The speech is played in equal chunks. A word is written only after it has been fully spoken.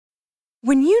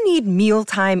When you need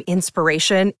mealtime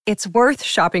inspiration, it's worth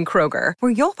shopping Kroger,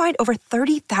 where you'll find over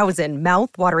 30,000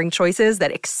 mouth-watering choices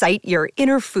that excite your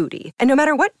inner foodie. And no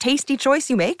matter what tasty choice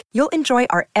you make, you'll enjoy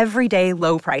our everyday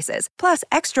low prices, plus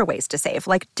extra ways to save,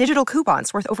 like digital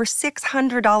coupons worth over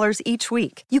 $600 each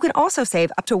week. You can also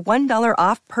save up to $1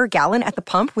 off per gallon at the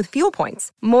pump with fuel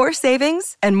points. More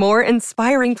savings and more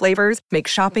inspiring flavors make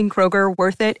shopping Kroger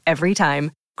worth it every time.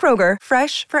 Kroger,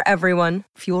 fresh for everyone.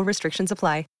 Fuel restrictions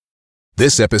apply.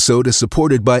 This episode is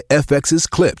supported by FX's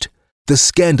Clipped, the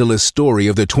scandalous story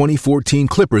of the 2014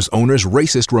 Clippers owner's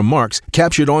racist remarks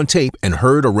captured on tape and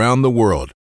heard around the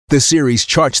world. The series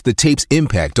charts the tape's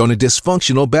impact on a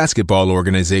dysfunctional basketball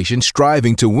organization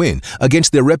striving to win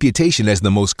against their reputation as the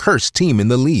most cursed team in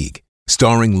the league.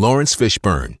 Starring Lawrence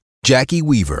Fishburne, Jackie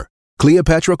Weaver,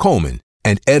 Cleopatra Coleman,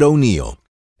 and Ed O'Neill.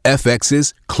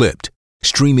 FX's Clipped,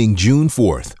 streaming June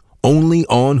 4th, only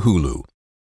on Hulu.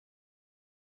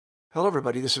 Hello,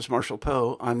 everybody. This is Marshall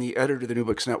Poe. I'm the editor of the New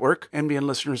Books Network. NBN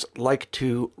listeners like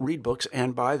to read books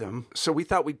and buy them. So we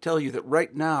thought we'd tell you that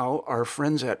right now, our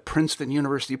friends at Princeton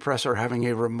University Press are having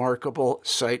a remarkable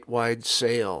site-wide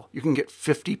sale. You can get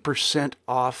 50%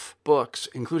 off books,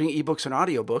 including ebooks and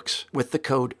audiobooks, with the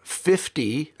code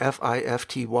 50,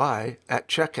 F-I-F-T-Y, at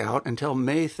checkout until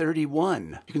May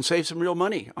 31. You can save some real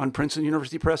money on Princeton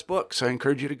University Press books. I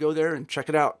encourage you to go there and check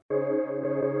it out.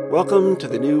 Welcome to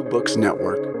the New Books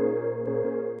Network.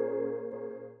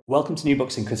 Welcome to New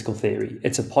Books in Critical Theory.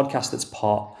 It's a podcast that's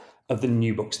part of the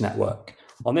New Books Network.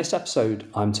 On this episode,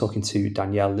 I'm talking to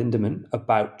Danielle Lindemann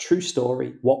about True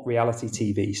Story, What Reality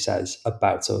TV Says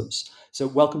About Us. So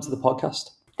welcome to the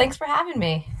podcast. Thanks for having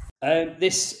me.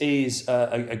 This is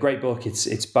a great book.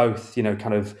 It's both,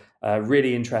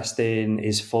 really interesting,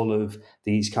 is full of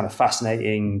these kind of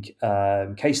fascinating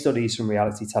case studies from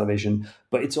reality television,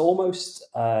 but it's almost,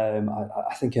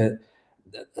 I think,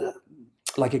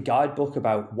 like a guidebook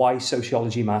about why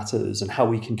sociology matters and how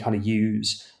we can kind of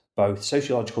use both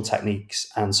sociological techniques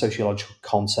and sociological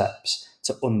concepts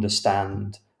to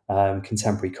understand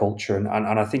contemporary culture. And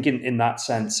I think in that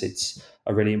sense, it's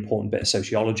a really important bit of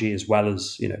sociology as well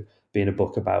as, being a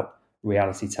book about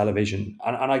reality television.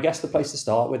 And I guess the place to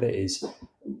start with it is,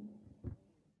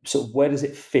 so where does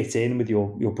it fit in with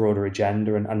your broader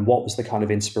agenda, and what was the kind of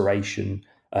inspiration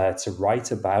to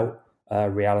write about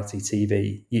reality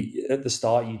TV? At the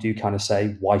start, you do kind of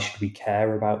say, why should we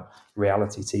care about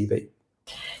reality TV?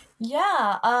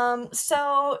 Yeah.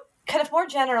 So kind of more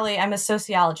generally, I'm a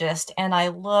sociologist, and I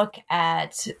look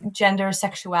at gender,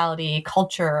 sexuality,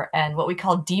 culture, and what we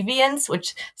call deviance,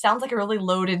 which sounds like a really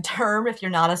loaded term if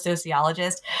you're not a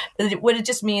sociologist. What it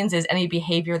just means is any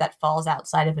behavior that falls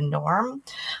outside of a norm.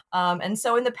 And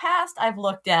so in the past, I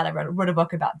wrote a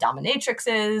book about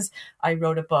dominatrixes. I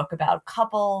wrote a book about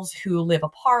couples who live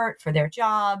apart for their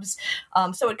jobs.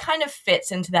 So it kind of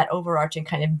fits into that overarching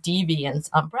kind of deviance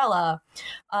umbrella.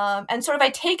 And sort of I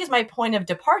take as my point of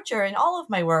departure in all of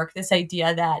my work this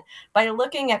idea that by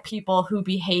looking at people who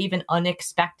behave in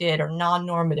unexpected or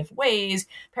non-normative ways,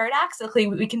 paradoxically,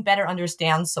 we can better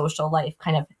understand social life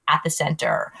kind of at the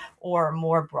center or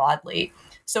more broadly.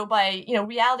 So by,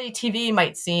 reality TV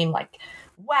might seem like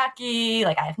wacky,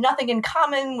 like I have nothing in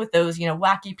common with those,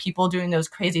 wacky people doing those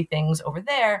crazy things over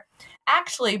there.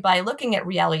 Actually, by looking at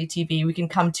reality TV, we can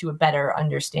come to a better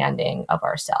understanding of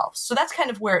ourselves. So that's kind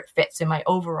of where it fits in my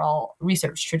overall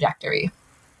research trajectory.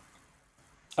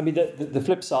 I mean, the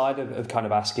flip side of kind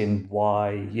of asking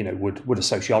why, would a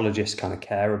sociologist kind of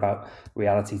care about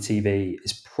reality TV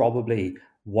is probably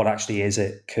what actually is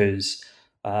it? Because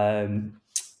I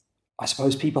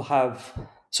suppose people have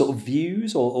sort of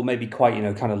views or maybe quite,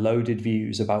 kind of loaded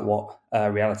views about what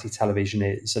reality television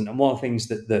is. And one of the things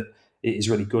that is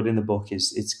really good in the book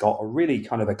is it's got a really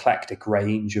kind of eclectic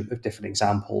range of different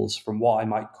examples from what I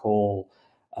might call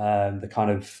the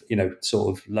kind of,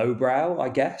 sort of lowbrow, I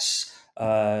guess.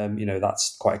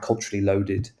 That's quite a culturally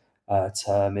loaded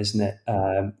term, isn't it?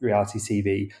 Reality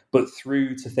TV, but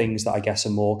through to things that I guess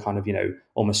are more kind of,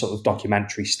 almost sort of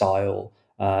documentary style,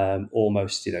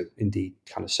 almost, indeed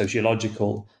kind of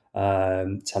sociological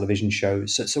television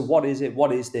shows. So what is it?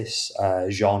 What is this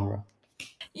genre?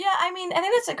 Yeah, I think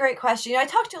that's a great question. I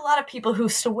talk to a lot of people who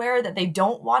swear that they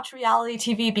don't watch reality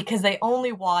TV because they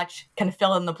only watch kind of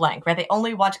fill in the blank, right? They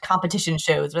only watch competition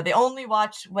shows or they only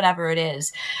watch whatever it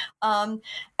is.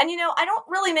 I don't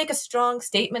really make a strong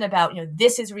statement about,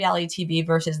 this is reality TV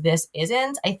versus this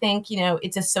isn't. I think,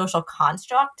 it's a social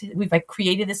construct. We've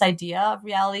created this idea of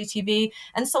reality TV.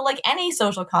 And so like any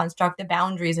social construct, the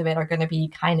boundaries of it are going to be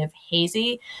kind of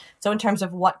hazy. So in terms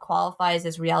of what qualifies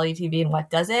as reality TV and what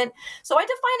doesn't. So I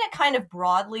define it kind of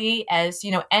broadly as,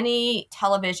 any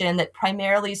television that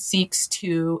primarily seeks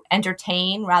to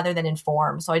entertain rather than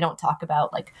inform. So I don't talk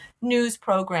about like news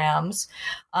programs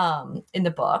in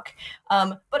the book,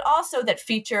 but also that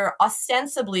feature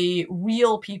ostensibly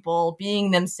real people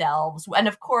being themselves. And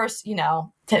of course,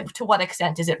 to what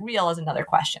extent is it real is another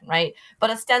question, right? But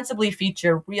ostensibly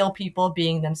feature real people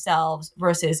being themselves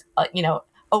versus,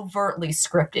 overtly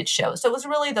scripted shows. So it was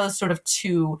really those sort of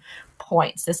 2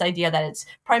 points, this idea that it's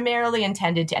primarily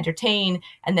intended to entertain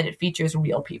and that it features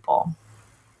real people.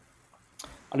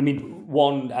 And I mean,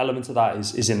 one element of that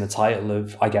is in the title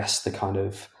of, I guess, the kind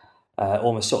of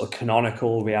almost sort of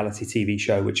canonical reality TV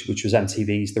show, which was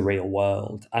MTV's The Real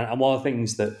World. And one of the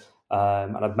things that,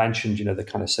 and I've mentioned, the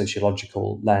kind of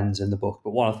sociological lens in the book,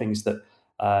 but one of the things that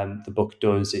the book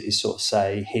does is sort of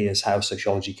say, here's how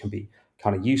sociology can be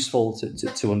kind of useful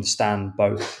to understand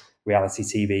both reality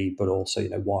TV, but also,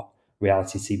 what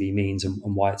reality TV means and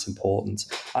why it's important.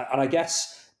 And I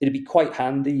guess it'd be quite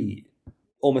handy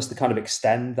almost to kind of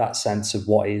extend that sense of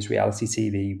what is reality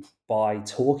TV by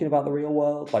talking about the real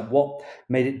world. Like, what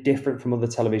made it different from other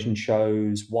television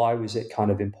shows? Why was it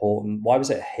kind of important? Why was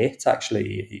it a hit,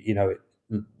 actually?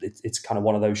 It's kind of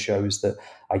one of those shows that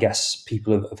I guess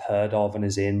people have heard of and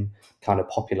is in kind of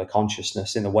popular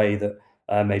consciousness in a way that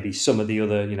maybe some of the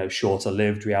other,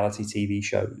 shorter-lived reality TV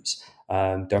shows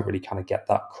don't really kind of get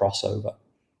that crossover.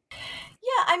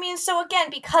 Yeah, I mean, so again,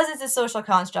 because it's a social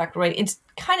construct, right, it's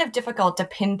kind of difficult to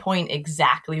pinpoint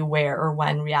exactly where or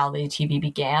when reality TV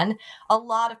began. A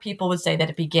lot of people would say that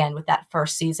it began with that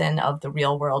first season of The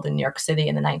Real World in New York City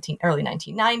in the early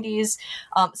 1990s.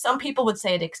 Some people would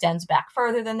say it extends back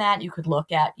further than that. You could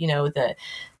look at,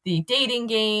 the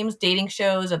dating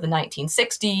shows of the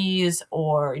 1960s,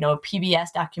 or, a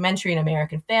PBS documentary, An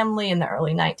American Family, in the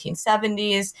early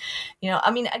 1970s.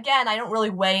 Again, I don't really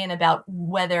weigh in about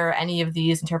whether any of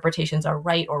these interpretations are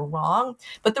right or wrong.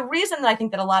 But the reason that I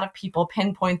think that a lot of people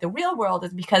pinpoint The Real World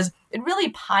is because it really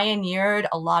pioneered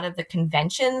a lot of the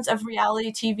conventions of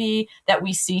reality TV that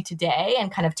we see today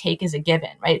and kind of take as a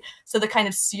given, right? So the kind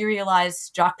of serialized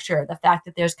structure, the fact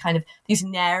that there's kind of these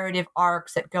narrative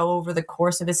arcs that go over the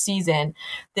course of a season,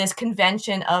 this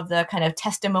convention of the kind of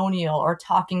testimonial or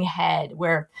talking head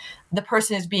where the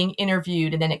person is being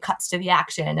interviewed and then it cuts to the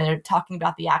action and they're talking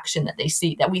about the action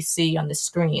that we see on the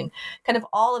screen. Kind of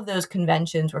all of those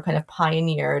conventions were kind of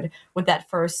pioneered with that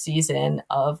first season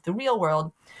of The Real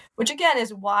World, which again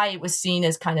is why it was seen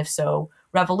as kind of so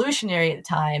revolutionary at the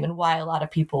time and why a lot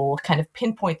of people kind of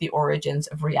pinpoint the origins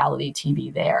of reality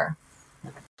TV there.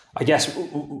 I guess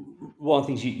one of the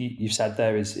things you've said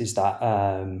there is that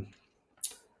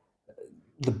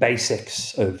the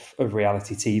basics of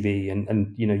reality TV,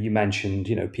 and you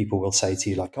mentioned, people will say to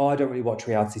you like, oh, I don't really watch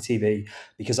reality TV,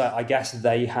 because I guess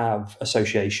they have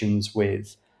associations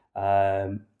with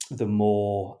the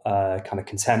more kind of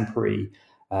contemporary,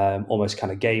 almost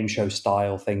kind of game show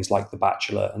style things like The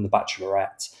Bachelor and The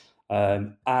Bachelorette.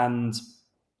 And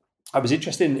I was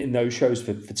interested in those shows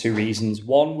for 2 reasons.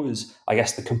 One was, I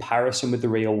guess, the comparison with the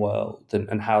real world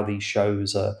and how these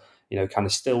shows are, kind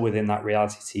of still within that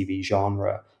reality TV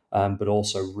genre, but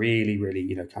also really,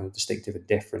 really, kind of distinctive and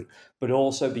different. But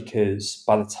also because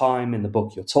by the time in the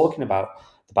book you're talking about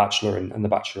The Bachelor and The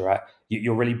Bachelorette,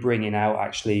 you're really bringing out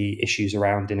actually issues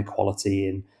around inequality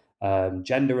in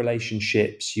gender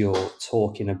relationships. You're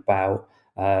talking about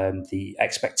the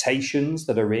expectations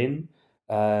that are in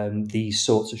these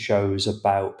sorts of shows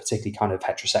about particularly kind of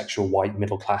heterosexual white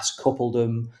middle class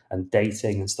coupledom and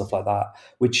dating and stuff like that,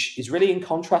 which is really in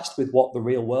contrast with what the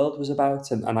real world was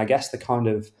about. And I guess the kind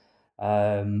of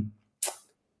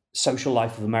social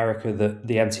life of America that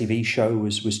the MTV show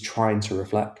was trying to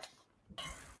reflect.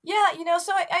 Yeah,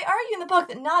 so I argue in the book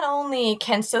that not only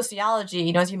can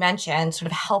sociology, as you mentioned,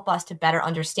 sort of help us to better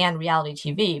understand reality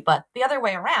TV, but the other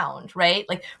way around, right?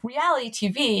 Like reality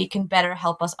TV can better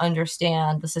help us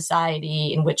understand the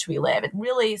society in which we live. It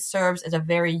really serves as a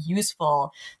very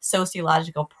useful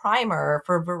sociological primer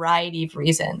for a variety of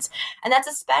reasons. And that's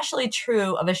especially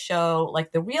true of a show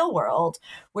like The Real World,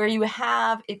 where you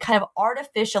have it kind of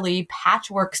artificially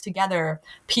patchworks together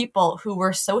people who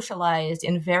were socialized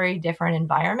in very different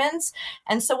environments.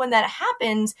 And so when that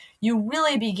happens, you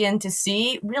really begin to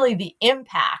see really the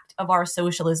impact of our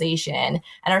socialization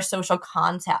and our social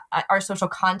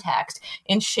context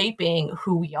in shaping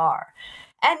who we are.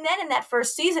 And then in that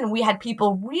first season, we had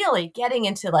people really getting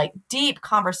into like deep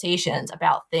conversations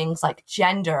about things like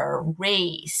gender,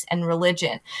 race, and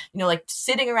religion, like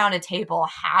sitting around a table,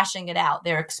 hashing it out,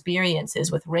 their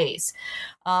experiences with race.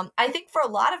 I think for a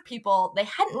lot of people, they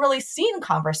hadn't really seen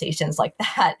conversations like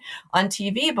that on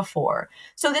TV before.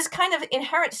 So this kind of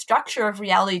inherent structure of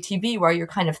reality TV, where you're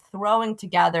kind of throwing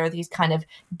together these kind of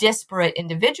disparate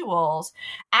individuals,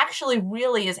 actually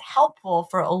really is helpful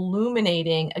for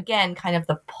illuminating, again, kind of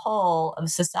the pull of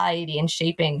society and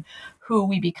shaping who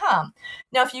we become.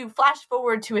 Now, if you flash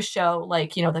forward to a show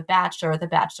like, The Bachelor or The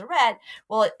Bachelorette,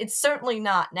 well, it's certainly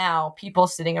not now people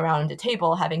sitting around at a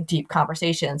table having deep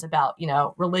conversations about,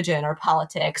 religion or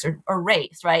politics or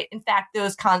race, right? In fact,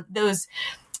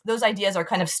 those ideas are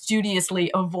kind of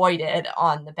studiously avoided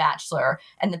on The Bachelor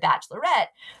and The Bachelorette.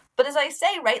 But as I say,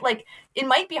 right, like it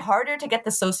might be harder to get the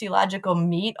sociological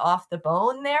meat off the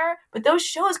bone there, but those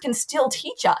shows can still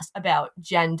teach us about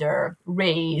gender,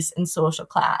 race, and social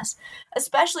class,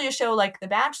 especially a show like The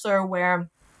Bachelor, where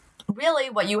really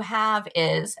what you have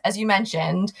is, as you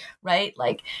mentioned, right,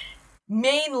 like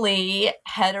mainly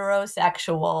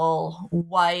heterosexual,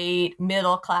 white,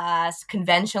 middle class,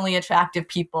 conventionally attractive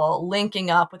people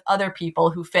linking up with other people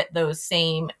who fit those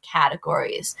same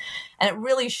categories. And it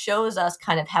really shows us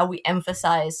kind of how we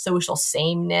emphasize social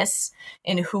sameness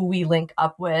in who we link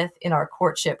up with in our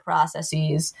courtship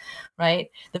processes,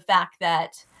 right? The fact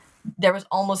that there was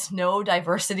almost no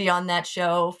diversity on that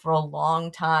show for a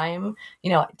long time.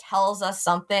 It tells us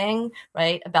something,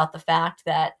 right, about the fact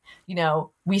that,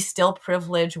 we still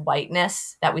privilege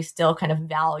whiteness, that we still kind of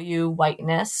value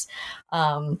whiteness.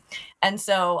 And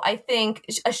so I think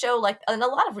a show like, and a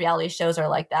lot of reality shows are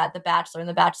like that. The Bachelor and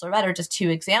The Bachelorette are just two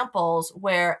examples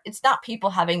where it's not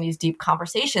people having these deep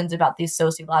conversations about these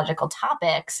sociological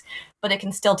topics, but it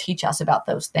can still teach us about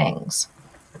those things.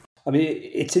 I mean,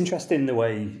 it's interesting the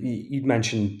way you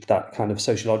mentioned that kind of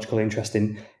sociological interest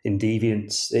in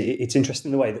deviance. It's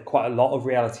interesting the way that quite a lot of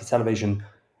reality television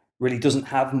really doesn't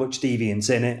have much deviance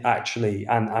in it, actually,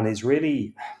 and is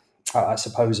really, I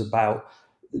suppose, about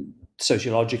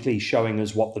sociologically showing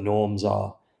us what the norms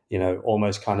are,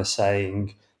 almost kind of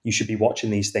saying you should be watching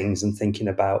these things and thinking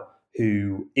about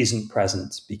who isn't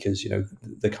present, because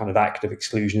the kind of act of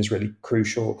exclusion is really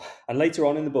crucial. And later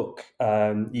on in the book,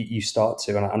 you start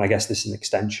to, and I guess this is an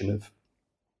extension of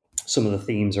some of the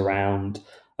themes around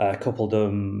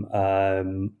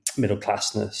coupledom, middle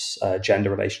classness, gender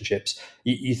relationships.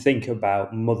 You think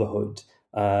about motherhood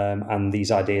and these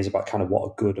ideas about kind of what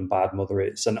a good and bad mother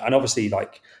is. And obviously,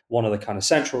 like, one of the kind of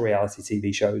central reality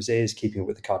TV shows is Keeping Up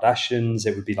with the Kardashians.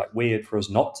 It would be like weird for us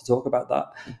not to talk about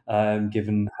that,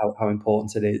 given how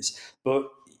important it is. But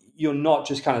you're not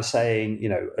just kind of saying,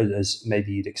 as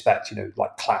maybe you'd expect,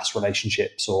 like class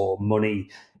relationships or money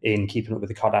in Keeping Up with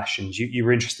the Kardashians. You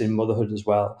were interested in motherhood as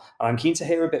well. And I'm keen to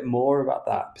hear a bit more about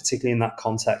that, particularly in that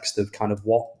context of kind of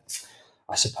what,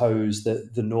 I suppose,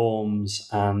 the norms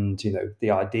and,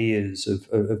 the ideas of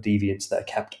deviance that are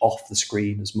kept off the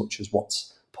screen as much as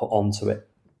what's put onto it.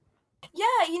 Yeah,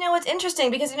 it's interesting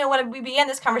because, when we began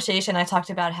this conversation, I talked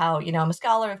about how, I'm a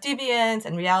scholar of deviance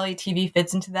and reality TV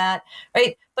fits into that,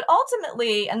 right? But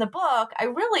ultimately, in the book, I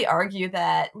really argue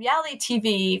that reality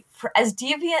TV, for as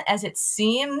deviant as it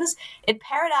seems, it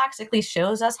paradoxically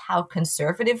shows us how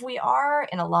conservative we are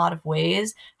in a lot of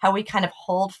ways, how we kind of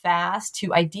hold fast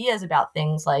to ideas about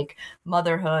things like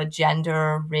motherhood,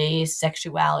 gender, race,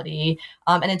 sexuality.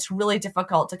 And it's really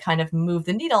difficult to kind of move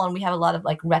the needle. And we have a lot of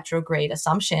like retrograde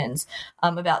assumptions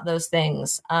about those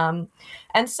things.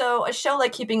 And so a show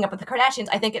like Keeping Up with the Kardashians,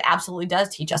 I think it absolutely does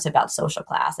teach us about social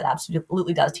class. It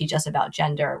absolutely does teach us about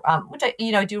gender, which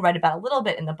I do write about a little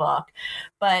bit in the book.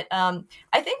 But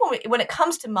I think when it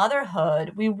comes to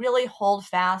motherhood, we really hold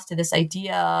fast to this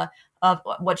idea of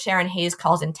what Sharon Hayes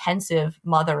calls intensive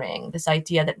mothering, this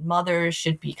idea that mothers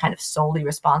should be kind of solely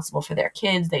responsible for their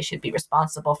kids. They should be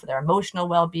responsible for their emotional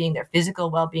well-being, their physical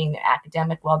well-being, their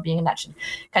academic well-being, and that should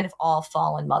kind of all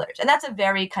fall on mothers. And that's a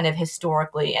very kind of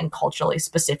historically and culturally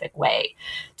specific way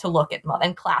to look at mother,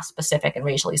 and class-specific and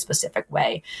racially specific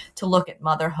way to look at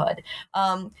motherhood.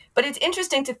 But it's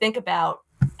interesting to think about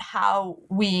how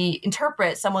we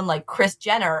interpret someone like Kris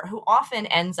Jenner, who often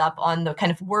ends up on the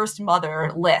kind of worst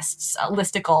mother lists,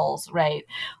 listicles, right,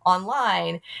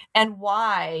 online, and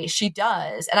why she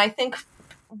does. And I think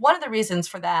one of the reasons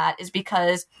for that is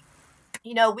because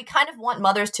we kind of want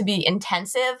mothers to be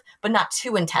intensive, but not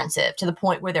too intensive to the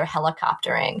point where they're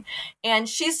helicoptering. And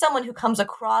she's someone who comes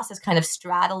across as kind of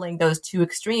straddling those two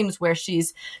extremes, where she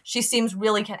seems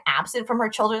really kind of absent from her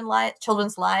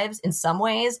children's lives in some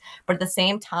ways, but at the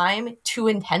same time, too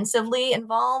intensively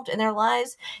involved in their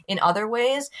lives in other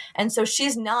ways. And so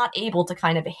she's not able to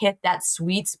kind of hit that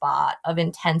sweet spot of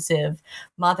intensive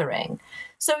mothering.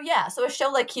 So a show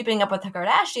like Keeping Up with the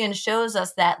Kardashians shows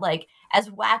us that, like, as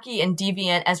wacky and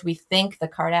deviant as we think the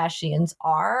Kardashians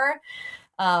are,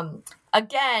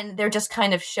 again, they're just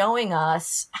kind of showing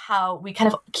us how we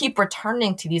kind of keep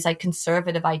returning to these like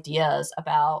conservative ideas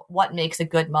about what makes a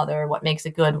good mother, what makes a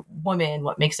good woman,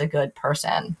 what makes a good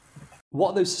person.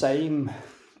 What are those same,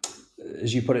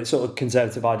 as you put it, sort of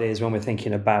conservative ideas when we're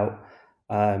thinking about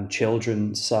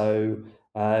children? So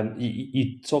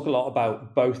you talk a lot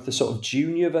about both the sort of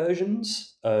junior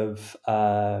versions of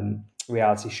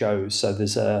reality shows. So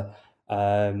there's a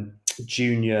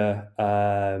junior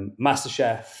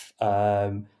MasterChef,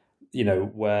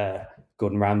 where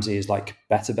Gordon Ramsay is like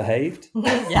better behaved.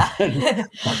 Yeah.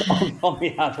 on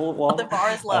the adult one. Well, the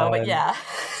bar is low, but yeah.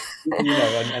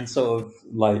 And sort of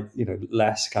like,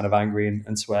 less kind of angry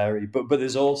and sweary. But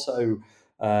there's also,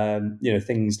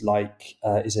 things like,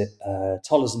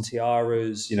 Toddlers and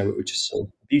Tiaras, which is sort of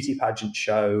a beauty pageant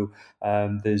show.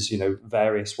 There's,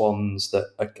 various ones that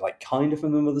are like kind of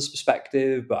from the mother's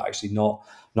perspective, but actually not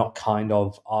kind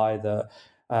of either.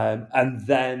 And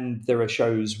then there are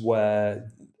shows where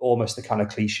almost the kind of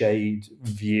cliched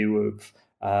view of,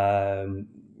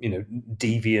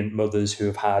 deviant mothers who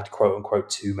have had quote unquote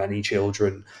too many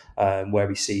children, where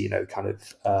we see, kind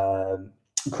of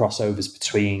crossovers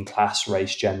between class,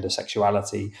 race, gender,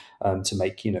 sexuality, to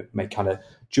make kind of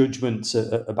judgments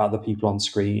about the people on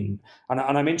screen. And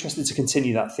I'm interested to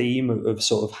continue that theme of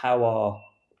sort of how our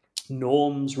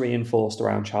norms reinforced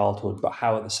around childhood, but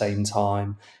how at the same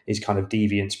time is kind of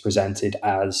deviance presented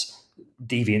as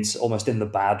deviance almost in the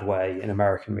bad way in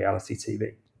American reality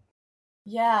TV.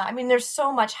 Yeah, I mean, there's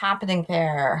so much happening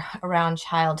there around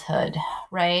childhood,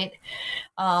 right?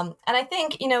 And I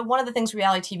think, one of the things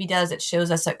reality TV does, it shows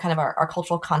us kind of our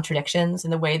cultural contradictions in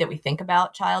the way that we think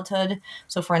about childhood.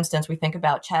 So, for instance, we think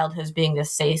about childhood as being this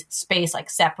space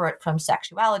like separate from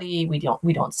sexuality. We don't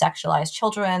sexualize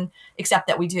children, except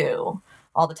that we do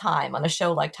all the time. On a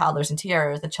show like Toddlers and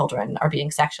Tiaras, the children are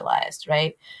being sexualized,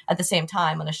 right? At the same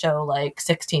time, on a show like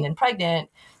 16 and Pregnant,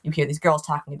 you hear these girls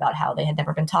talking about how they had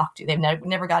never been talked to. They've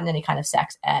never gotten any kind of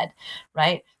sex ed,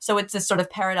 right? So it's this sort of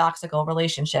paradoxical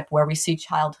relationship where we see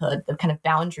childhood, the kind of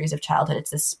boundaries of childhood. It's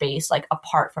this space like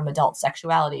apart from adult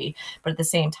sexuality, but at the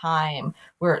same time,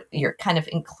 you're kind of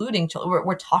including children.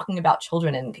 We're talking about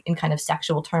children in kind of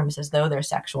sexual terms as though they're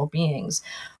sexual beings.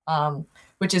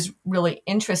 Which is really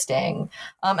interesting.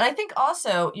 And I think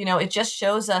also, it just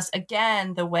shows us,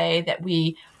 again, the way that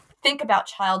we think about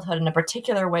childhood in a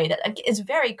particular way that is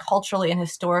very culturally and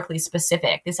historically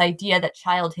specific. This idea that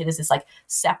childhood is this like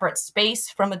separate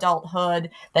space from adulthood,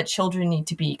 that children need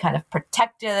to be kind of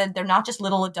protected. They're not just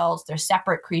little adults, they're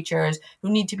separate creatures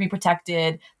who need to be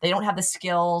protected. They don't have the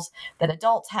skills that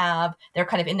adults have. They're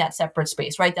kind of in that separate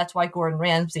space, right? That's why Gordon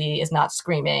Ramsay is not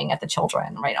screaming at the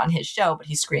children, right, on his show, but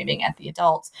he's screaming at the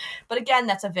adults. But again,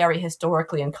 that's a very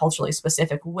historically and culturally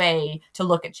specific way to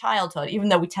look at childhood, even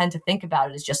though we tend to think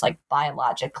about it as just like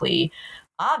biologically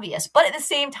obvious. But at the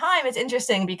same time, it's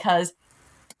interesting because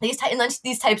these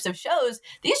types of shows,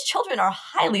 these children are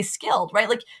highly skilled, right?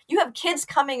 Like you have kids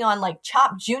coming on like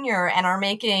Chopped Junior and are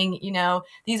making,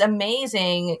 these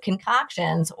amazing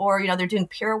concoctions, or, they're doing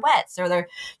pirouettes, or they're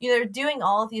doing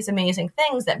all of these amazing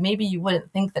things that maybe you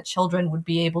wouldn't think that children would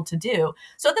be able to do.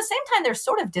 So at the same time, they're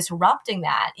sort of disrupting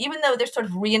that, even though they're sort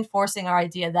of reinforcing our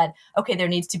idea that, okay, there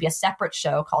needs to be a separate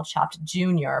show called Chopped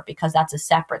Junior because that's a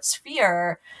separate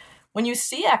sphere. When you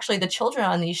see actually the children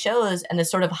on these shows and the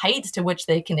sort of heights to which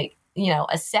they can,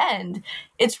 ascend,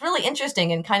 it's really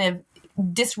interesting and kind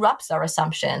of disrupts our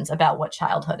assumptions about what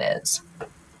childhood is.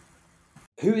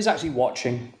 Who is actually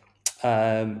watching?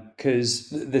 Because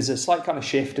there's a slight kind of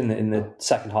shift in the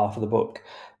second half of the book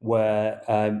where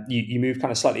you move kind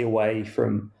of slightly away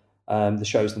from the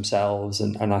shows themselves,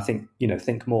 and I think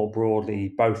think more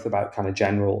broadly both about kind of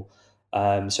general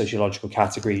sociological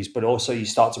categories, but also you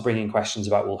start to bring in questions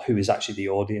about, well, who is actually the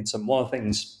audience? And one of the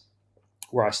things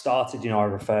where I started, I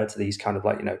refer to these kind of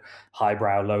like,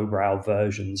 highbrow, lowbrow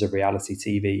versions of reality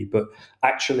TV, but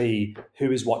actually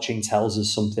who is watching tells us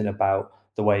something about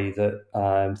the way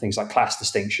that things like class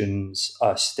distinctions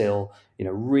are still,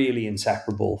 really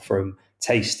inseparable from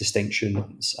taste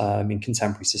distinctions in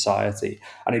contemporary society.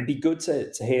 And it'd be good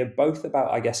to hear both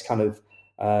about, I guess, kind of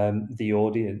the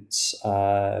audience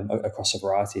across a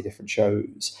variety of different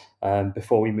shows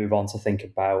before we move on to think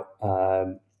about,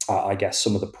 I guess,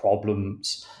 some of the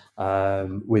problems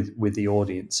with the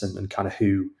audience and kind of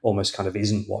who almost kind of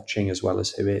isn't watching as well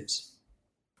as who is.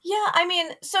 Yeah, I mean,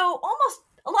 so almost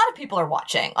a lot of people are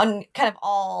watching on kind of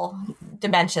all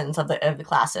dimensions of the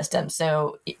class system.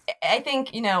 So I think,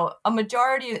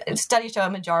 studies show a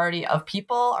majority of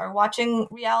people are watching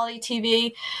reality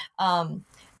TV.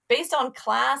 Based on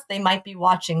class, they might be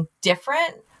watching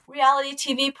different reality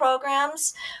TV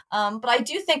programs. But I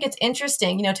do think it's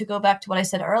interesting, to go back to what I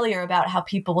said earlier about how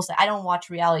people will say, I don't watch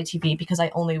reality TV because I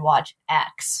only watch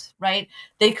X, right?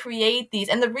 They create these,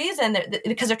 and the reason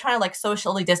because they're trying to like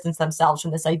socially distance themselves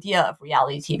from this idea of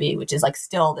reality TV, which is like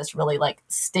still this really like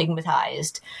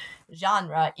stigmatized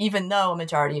genre, even though a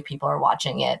majority of people are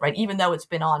watching it, right? Even though it's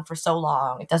been on for so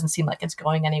long, it doesn't seem like it's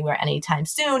going anywhere anytime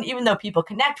soon. Even though people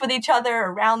connect with each other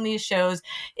around these shows,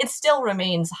 it still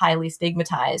remains highly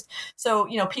stigmatized. So,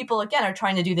 people again are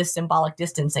trying to do this symbolic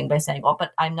distancing by saying, well,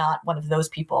 but I'm not one of those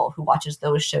people who watches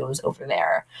those shows over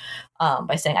there,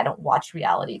 by saying I don't watch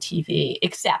reality TV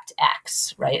except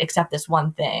X, right? Except this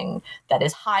one thing that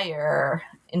is higher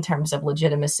in terms of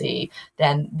legitimacy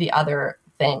than the other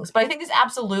things. But I think there's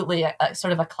absolutely a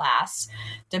sort of a class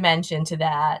dimension to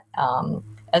that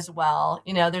as well.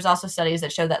 There's also studies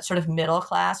that show that sort of middle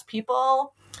class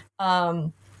people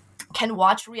can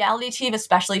watch reality TV,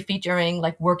 especially featuring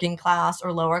like working class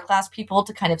or lower class people,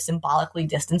 to kind of symbolically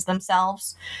distance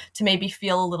themselves, to maybe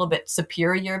feel a little bit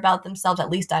superior about themselves.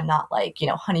 At least I'm not like,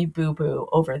 honey boo boo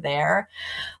over there.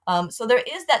 So there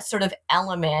is that sort of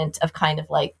element of kind of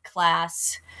like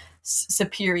class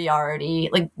superiority,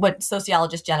 like what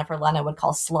sociologist Jennifer Lennon would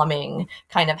call slumming,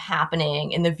 kind of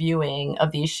happening in the viewing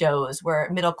of these shows, where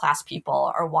middle class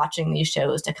people are watching these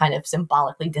shows to kind of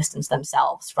symbolically distance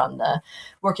themselves from the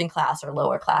working class or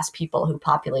lower class people who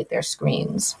populate their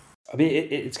screens. I mean,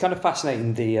 it's kind of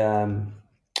fascinating the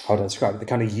how to describe it, the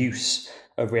kind of use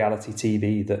of reality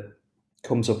TV that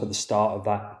comes up at the start of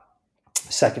that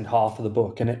second half of the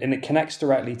book, and it connects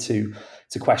directly to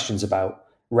questions about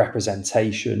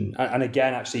representation. And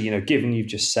again, actually, given you've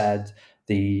just said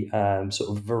the sort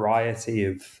of variety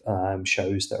of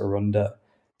shows that are under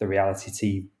the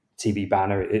reality TV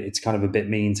banner, it's kind of a bit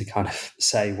mean to kind of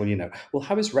say, well,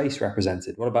 how is race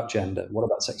represented? What about gender? What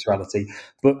about sexuality?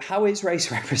 But how is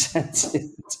race represented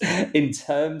in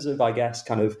terms of, I guess,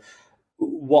 kind of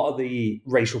what are the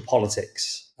racial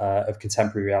politics of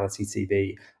contemporary reality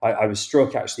TV? I was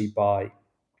struck actually by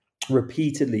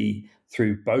repeatedly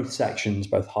through both sections,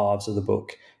 both halves of the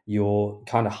book, you're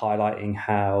kind of highlighting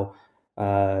how,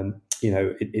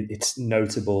 it's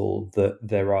notable that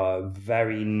there are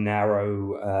very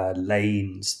narrow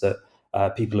lanes that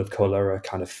people of color are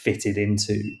kind of fitted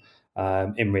into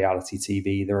in reality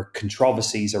TV. There are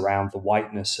controversies around the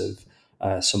whiteness of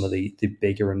some of the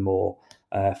bigger and more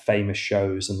famous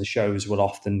shows, and the shows will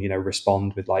often,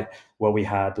 respond with like, well, we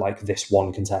had like this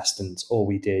one contestant, or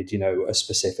we did, a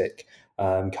specific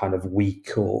kind of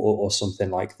week or something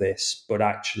like this. But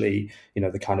actually,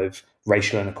 the kind of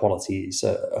racial inequalities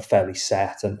are fairly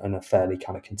set and are fairly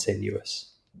kind of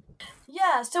continuous.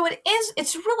 Yeah, so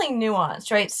it's really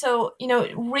nuanced, right? So,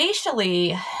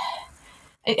 racially,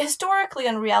 historically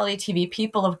on reality TV,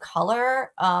 people of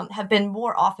color have been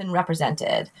more often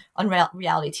represented on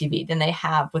reality TV than they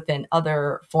have within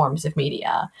other forms of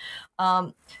media.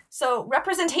 So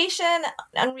representation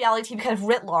on reality TV kind of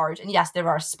writ large, and yes, there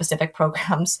are specific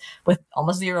programs with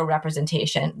almost zero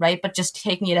representation, right? But just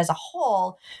taking it as a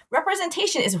whole,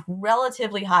 representation is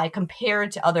relatively high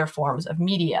compared to other forms of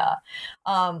media.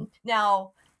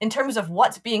 Now, in terms of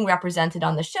what's being represented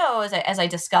on the show, as I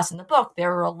discuss in the book,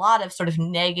 there are a lot of sort of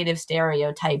negative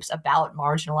stereotypes about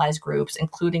marginalized groups,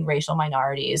 including racial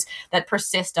minorities, that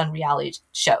persist on reality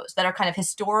shows, that are kind of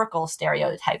historical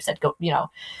stereotypes that go,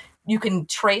 you can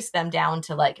trace them down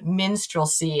to like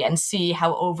minstrelsy and see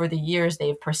how over the years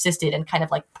they've persisted and kind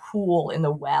of like pool in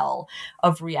the well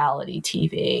of reality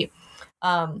TV.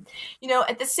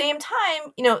 At the same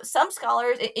time, some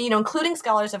scholars, including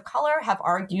scholars of color, have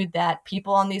argued that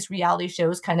people on these reality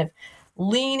shows kind of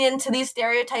lean into these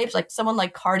stereotypes, like someone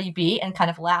like Cardi B, and kind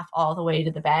of laugh all the way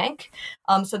to the bank.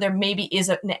 So there maybe is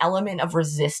an element of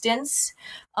resistance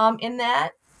in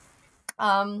that.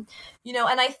 And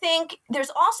I think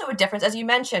there's also a difference, as you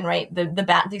mentioned, right?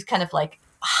 These kind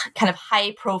of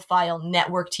high profile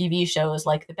network TV shows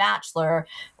like The Bachelor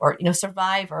or,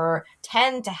 Survivor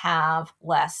tend to have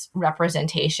less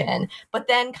representation. But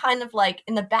then kind of like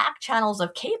in the back channels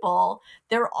of cable,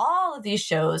 there are all of these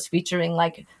shows featuring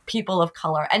like people of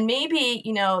color. And maybe,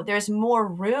 there's more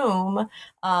room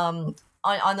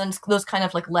on those kind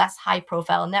of like less high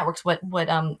profile networks, what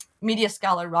media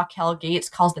scholar Raquel Gates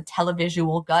calls the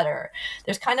televisual gutter.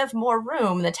 There's kind of more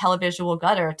room in the televisual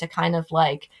gutter to kind of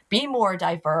like be more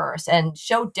diverse and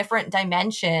show different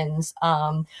dimensions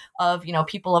of, you know,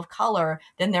 people of color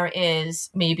than there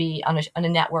is maybe on a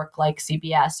network like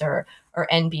CBS or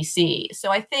NBC.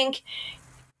 So I think,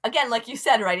 again, like you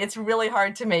said, right, it's really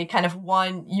hard to make kind of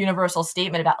one universal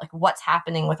statement about like what's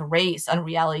happening with race on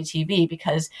reality TV,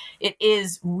 because it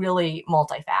is really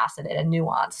multifaceted and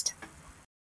nuanced.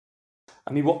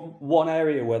 I mean, one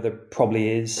area where there probably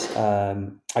is,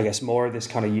 I guess, more of this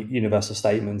kind of universal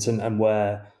statement and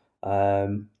where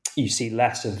you see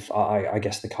less of, I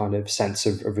guess, the kind of sense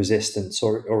of resistance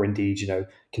or indeed, you know,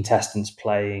 contestants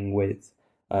playing with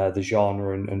the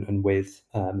genre and with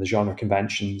the genre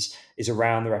conventions is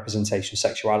around the representation of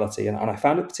sexuality. And I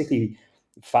found it particularly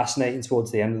fascinating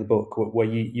towards the end of the book where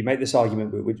you make this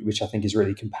argument, which I think is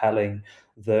really compelling,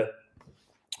 that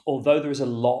although there is a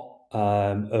lot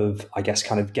of, I guess,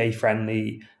 kind of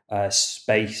gay-friendly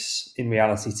space in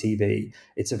reality TV,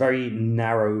 it's a very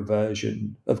narrow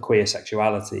version of queer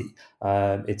sexuality.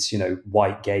 It's, you know,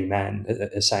 white gay men,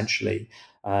 essentially.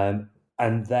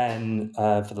 And then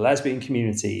for the lesbian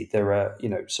community, there are, you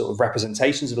know, sort of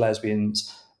representations of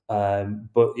lesbians,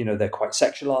 but, you know, they're quite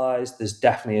sexualized. There's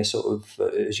definitely a sort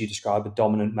of, as you describe, a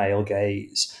dominant male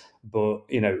gaze. But,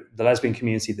 you know, the lesbian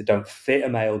community that don't fit a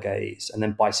male gaze, and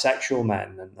then bisexual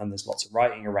men, and there's lots of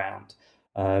writing around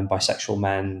bisexual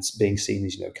men being seen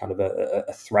as, you know, kind of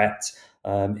a threat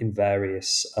in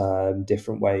various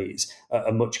different ways,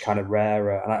 are much kind of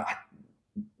rarer. And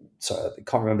sorry, I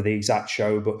can't remember the exact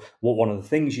show, but one of the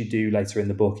things you do later in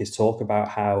the book is talk about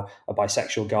how a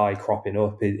bisexual guy cropping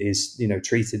up is, you know,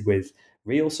 treated with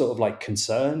real sort of like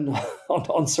concern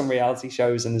on some reality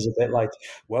shows, and there's a bit like,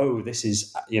 whoa, this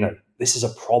is, you know, this is a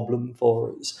problem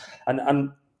for us. And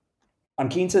I'm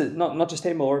keen to not just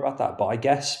hear more about that, but I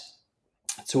guess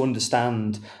to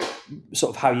understand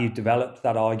sort of how you developed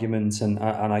that argument, and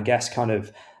I guess kind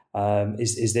of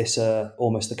is this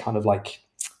almost a kind of like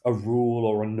a rule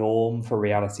or a norm for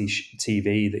reality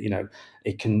TV that, you know,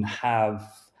 it can have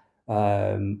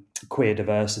queer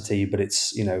diversity, but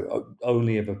it's, you know,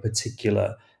 only of a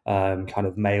particular kind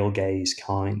of male gaze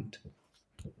kind?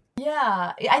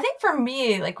 Yeah, I think for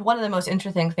me, like one of the most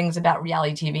interesting things about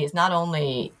reality TV is not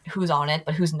only who's on it,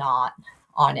 but who's not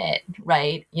on it,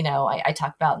 right? You know, I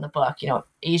talk about in the book, you know,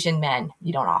 Asian men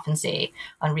you don't often see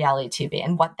on reality TV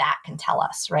and what that can tell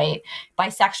us, right?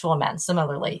 Bisexual men,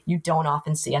 similarly, you don't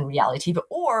often see on reality TV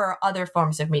or other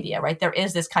forms of media, right? There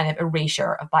is this kind of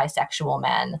erasure of bisexual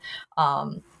men,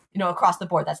 you know, across the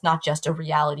board. That's not just a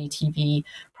reality TV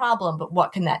problem, but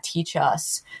what can that teach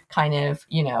us kind of,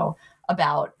 you know,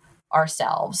 about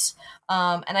ourselves?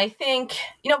 And I think,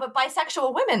 you know, but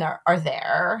bisexual women are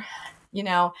there, you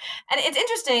know, and it's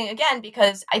interesting again,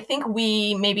 because I think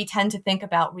we maybe tend to think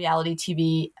about reality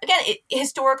TV, again, it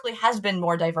historically has been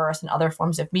more diverse than other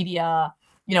forms of media,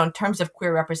 you know, in terms of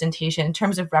queer representation, in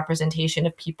terms of representation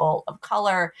of people of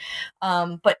color.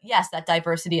 But yes, that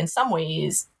diversity in some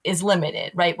ways is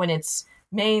limited, right? When it's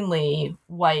mainly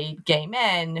white gay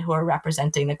men who are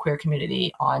representing the queer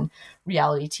community on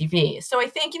reality TV. So I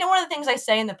think, you know, one of the things I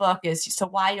say in the book is, so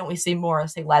why don't we see more,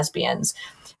 say, lesbians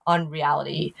on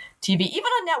reality TV, even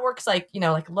on networks like, you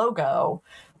know, like Logo,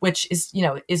 which is, you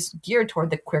know, is geared toward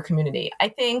the queer community. I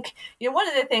think, you know, one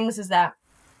of the things is that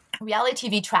reality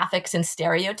TV traffics in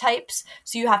stereotypes.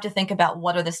 So you have to think about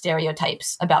what are the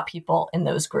stereotypes about people in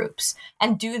those groups,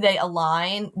 and do they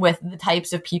align with the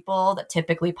types of people that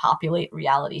typically populate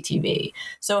reality TV?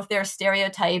 So if there are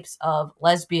stereotypes of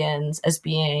lesbians as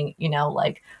being, you know,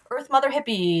 like Earth Mother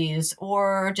hippies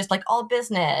or just like all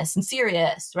business and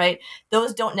serious, right?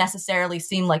 Those don't necessarily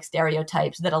seem like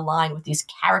stereotypes that align with these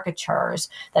caricatures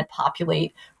that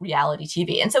populate reality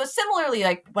TV. And so similarly,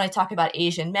 like when I talk about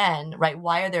Asian men, right?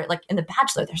 Why are there, like in The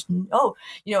Bachelor, there's no,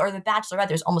 you know, or The Bachelorette,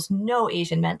 there's almost no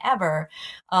Asian men ever.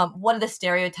 What are the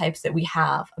stereotypes that we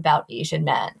have about Asian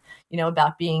men? You know,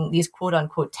 about being these quote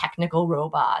unquote technical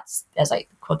robots, as I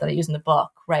quote that I use in the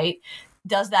book, right?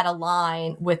 Does that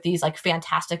align with these like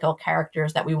fantastical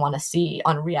characters that we want to see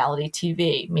on reality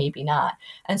TV? Maybe not.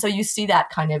 And so you see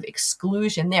that kind of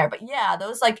exclusion there. But yeah,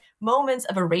 those like moments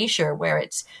of erasure where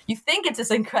it's, you think it's this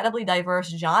incredibly diverse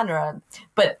genre,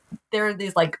 but there are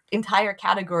these like entire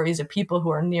categories of people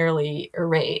who are nearly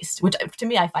erased, which to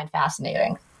me I find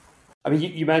fascinating. I mean,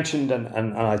 you mentioned,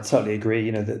 and I totally agree,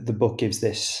 you know, that the book gives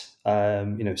this, you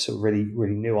know, sort of really,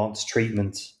 really nuanced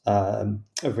treatment of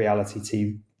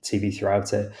reality TV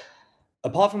throughout it.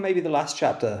 Apart from maybe the last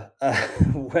chapter,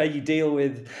 where you deal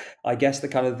with, I guess, the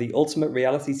kind of the ultimate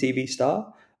reality TV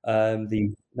star,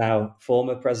 the now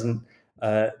former President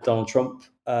Donald Trump.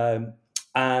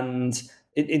 And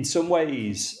in some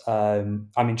ways, I'm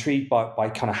intrigued by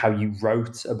kind of how you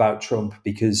wrote about Trump,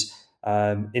 because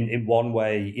in one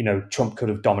way, Trump could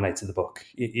have dominated the book.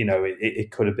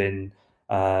 It could have been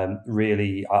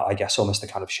really, I guess, almost a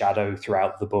kind of shadow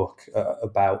throughout the book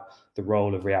about the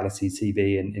role of reality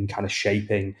TV in kind of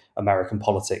shaping American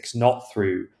politics, not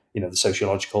through the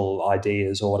sociological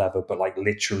ideas or whatever, but like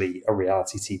literally a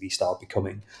reality TV star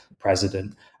becoming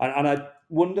president. And I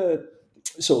wonder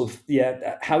sort of,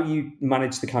 how you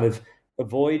managed to kind of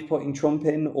avoid putting Trump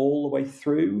in all the way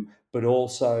through, but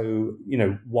also,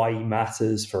 why he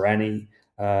matters for any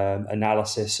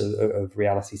analysis of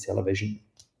reality television.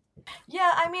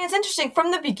 Yeah, I mean, it's interesting.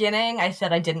 From the beginning, I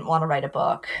said I didn't want to write a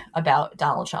book about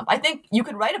Donald Trump. I think you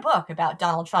could write a book about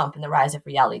Donald Trump and the rise of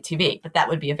reality TV, but that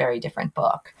would be a very different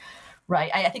book, right?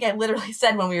 I think I literally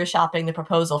said when we were shopping the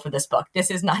proposal for this book,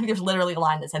 there's literally a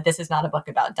line that said, this is not a book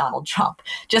about Donald Trump.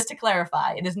 Just to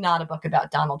clarify, it is not a book about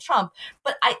Donald Trump,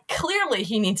 but clearly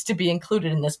he needs to be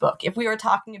included in this book. If we were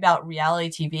talking about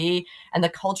reality TV and the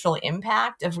cultural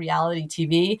impact of reality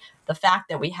TV, the fact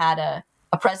that we had a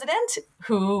president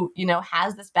who,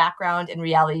 has this background in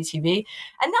reality TV.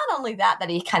 And not only that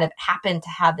he kind of happened to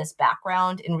have this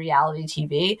background in reality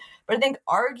TV, but I think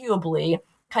arguably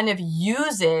kind of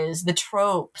uses the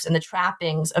tropes and the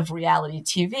trappings of reality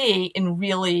TV in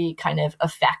really kind of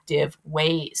effective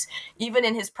ways. Even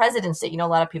in his presidency, a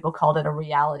lot of people called it a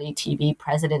reality TV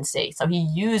presidency. So he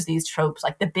used these tropes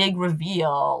like the big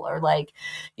reveal or like,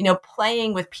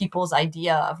 playing with people's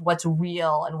idea of what's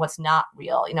real and what's not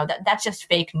real. That's just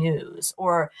fake news.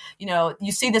 Or,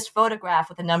 you see this photograph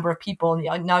with a number of people in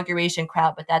the inauguration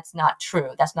crowd, but that's not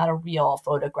true. That's not a real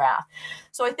photograph.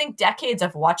 So I think decades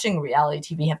of watching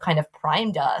reality TV have kind of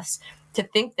primed us to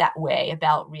think that way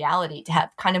about reality, to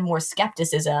have kind of more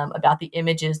skepticism about the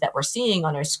images that we're seeing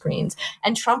on our screens.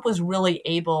 And Trump was really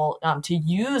able to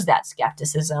use that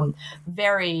skepticism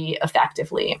very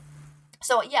effectively.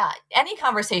 So yeah, any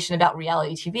conversation about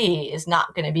reality TV is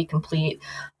not going to be complete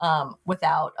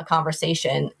without a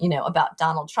conversation, about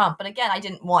Donald Trump. But again, I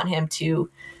didn't want him to.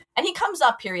 And he comes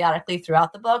up periodically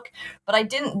throughout the book, but I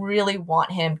didn't really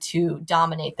want him to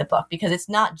dominate the book because it's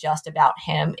not just about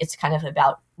him. It's kind of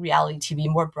about reality TV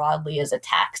more broadly as a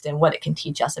text and what it can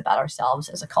teach us about ourselves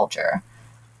as a culture.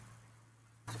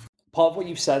 Part of what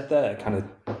you've said there kind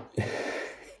of,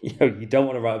 you don't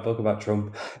want to write a book about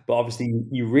Trump, but obviously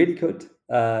you really could.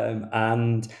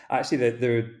 And actually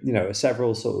there are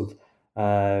several sort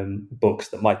of books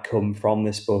that might come from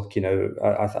this book.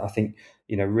 I think,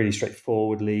 really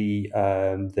straightforwardly,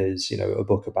 there's, a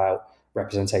book about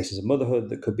representations of motherhood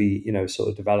that could be, sort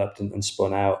of developed and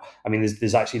spun out. I mean,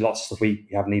 there's actually lots of stuff we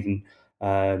haven't even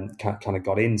kind of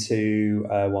got into.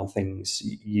 One of the things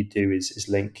you do is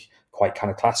link quite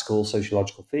kind of classical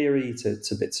sociological theory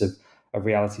to bits of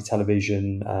reality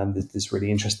television. There's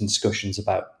really interesting discussions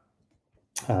about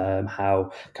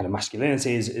how kind of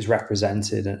masculinity is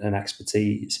represented and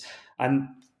expertise. And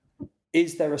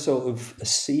is there a sort of a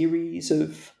series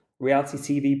of reality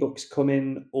TV books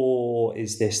coming, or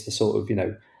is this the sort of,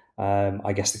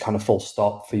 I guess the kind of full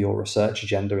stop for your research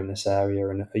agenda in this area?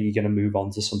 And are you going to move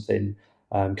on to something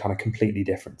kind of completely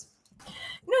different?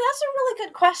 That's a really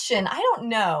good question. I don't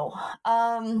know.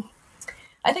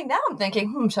 I think now I'm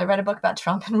thinking, should I write a book about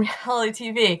Trump and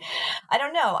reality TV? I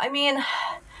don't know. I mean,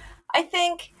 I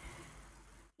think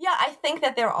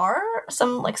that there are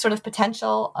some like sort of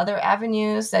potential other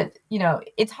avenues that,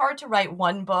 it's hard to write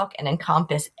one book and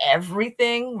encompass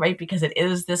everything, right? Because it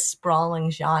is this sprawling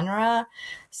genre.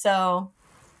 So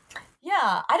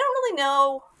yeah, I don't really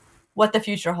know what the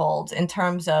future holds in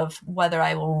terms of whether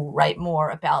I will write more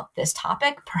about this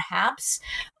topic, perhaps.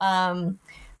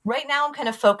 Right now, I'm kind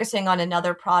of focusing on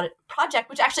another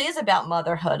project, which actually is about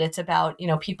motherhood. It's about,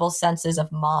 people's senses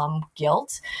of mom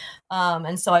guilt.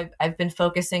 And so I've been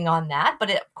focusing on that. But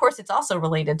of course, it's also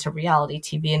related to reality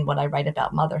TV and what I write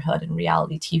about motherhood and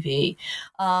reality TV.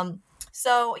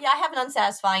 So, yeah, I have an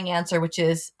unsatisfying answer, which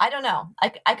is, I don't know.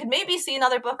 I could maybe see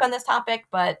another book on this topic,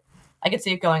 but I could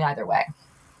see it going either way.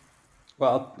 Well,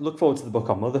 I'll look forward to the book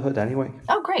on motherhood anyway.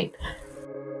 Oh, great.